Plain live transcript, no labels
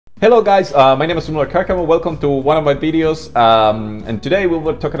Hello guys, my name is Wilmer. Welcome to one of my videos, and today we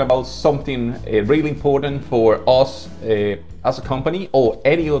were talking about something really important for us as a company or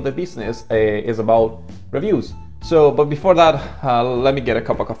any other business is about reviews. But before that, let me get a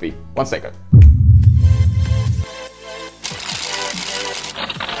cup of coffee. 1 second.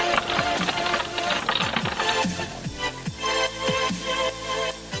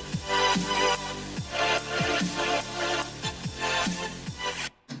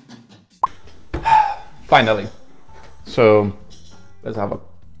 Finally, so let's have a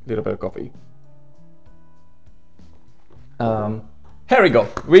little bit of coffee. Here we go,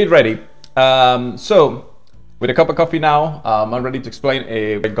 we're ready. So with a cup of coffee now, I'm ready to explain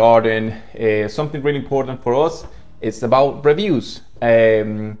regarding something really important for us. It's about reviews.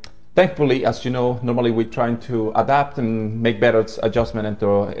 Thankfully, as you know, normally we're trying to adapt and make better adjustment into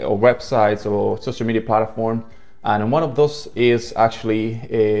our websites or social media platform. And one of those is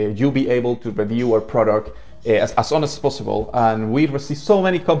actually you be able to review our product as honest as possible. And we receive so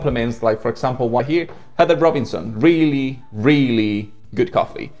many compliments, like for example, one here, Heather Robinson, really good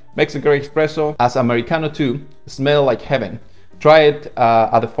coffee. Makes a great espresso, as Americano too, smell like heaven. Try it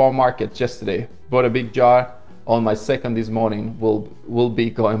at the farm market yesterday. Bought a big jar on my second this morning. Will be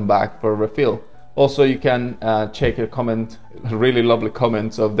going back for a refill. Also, you can check a comment, really lovely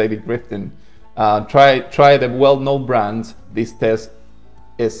comments of David Grifton. Try the well-known brand. This test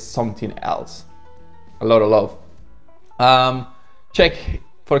is something else. A lot of love. Check,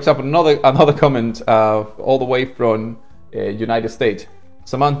 for example, another comment all the way from United States.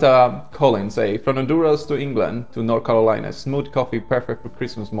 Samantha Collins, from Honduras to England to North Carolina, smooth coffee, perfect for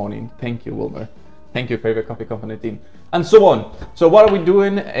Christmas morning. Thank you, Wilmer. Thank you, favorite coffee company team, and so on. So what are we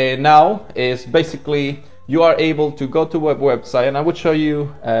doing now is basically you are able to go to a website, and I will show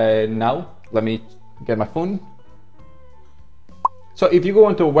you now. Let me get my phone. So if you go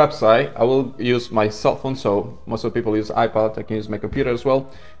onto a website, I will use my cell phone. So most of the people use iPad. I can use my computer as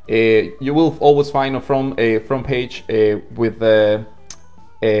well. You will always find a front page with the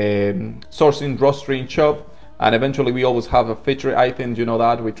sourcing, rostering, shop, and eventually we always have a feature item. You know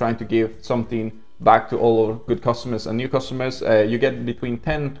that we're trying to give something back to all our good customers and new customers. You get between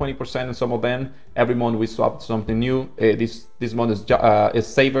 10-20% in some of them. Every month we swap something new. This month is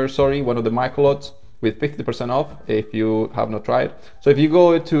Saver, sorry, one of the microlots with 50% off if you have not tried. So if you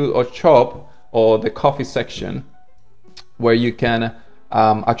go to our shop or the coffee section, where you can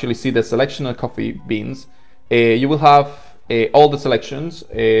actually see the selection of coffee beans, you will have all the selections.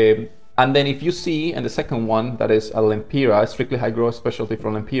 And then if you see in the second one, that is a Lempira, strictly high growth specialty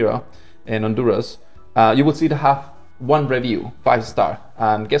from Lempira in Honduras, you will see to have one review, 5-star.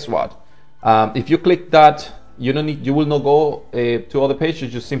 And guess what? If you click that, you will not go to other pages. You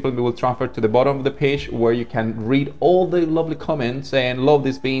just simply will transfer to the bottom of the page where you can read all the lovely comments saying love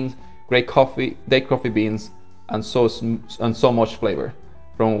these beans, great coffee, day coffee beans, and so much flavor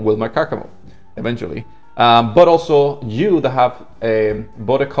from Wilmer Carcamo eventually. But also you that have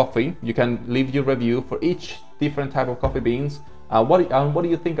bought a coffee, you can leave your review for each different type of coffee beans. What do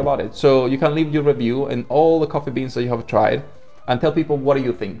you think about it? So you can leave your review and all the coffee beans that you have tried and tell people what do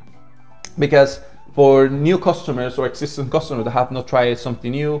you think. Because for new customers or existing customers that have not tried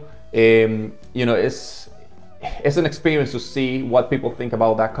something new, you know, it's an experience to see what people think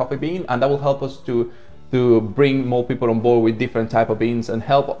about that coffee bean, and that will help us to bring more people on board with different type of beans and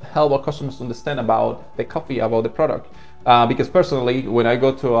help our customers understand about the coffee, about the product. Because personally, when I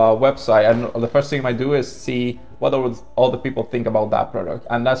go to a website, and the first thing I do is see what all the people think about that product,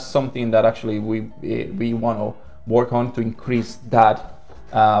 and that's something that actually we want to work on to increase that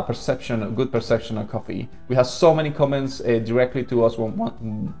good perception of coffee. We have so many comments directly to us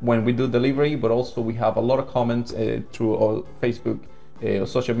when we do delivery, but also we have a lot of comments through our Facebook or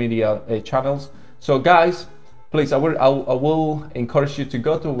social media channels. So guys, please, I will encourage you to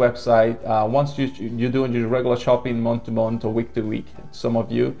go to a website once you're doing your regular shopping month to month or week to week. Some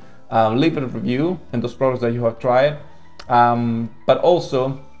of you leave a review in those products that you have tried, but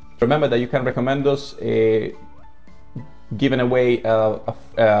also remember that you can recommend us giving away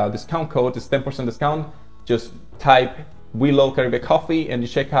a discount code. It's 10% discount. Just type "We Love Caribbean Coffee" and you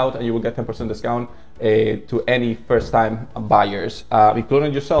check out, and you will get 10% discount to any first-time buyers,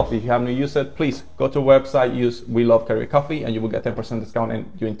 including yourself. If you haven't used it, please go to our website, use "We Love Caribbean Coffee," and you will get 10% discount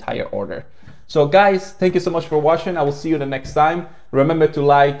in your entire order. So guys, thank you so much for watching. I will see you the next time. Remember to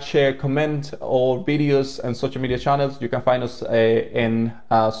like, share, comment all videos and social media channels. You can find us in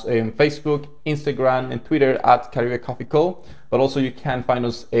Facebook, Instagram, and Twitter at Caribbean Coffee Co. But also you can find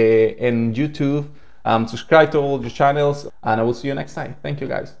us in YouTube. Subscribe to all the channels, and I will see you next time. Thank you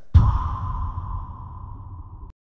guys.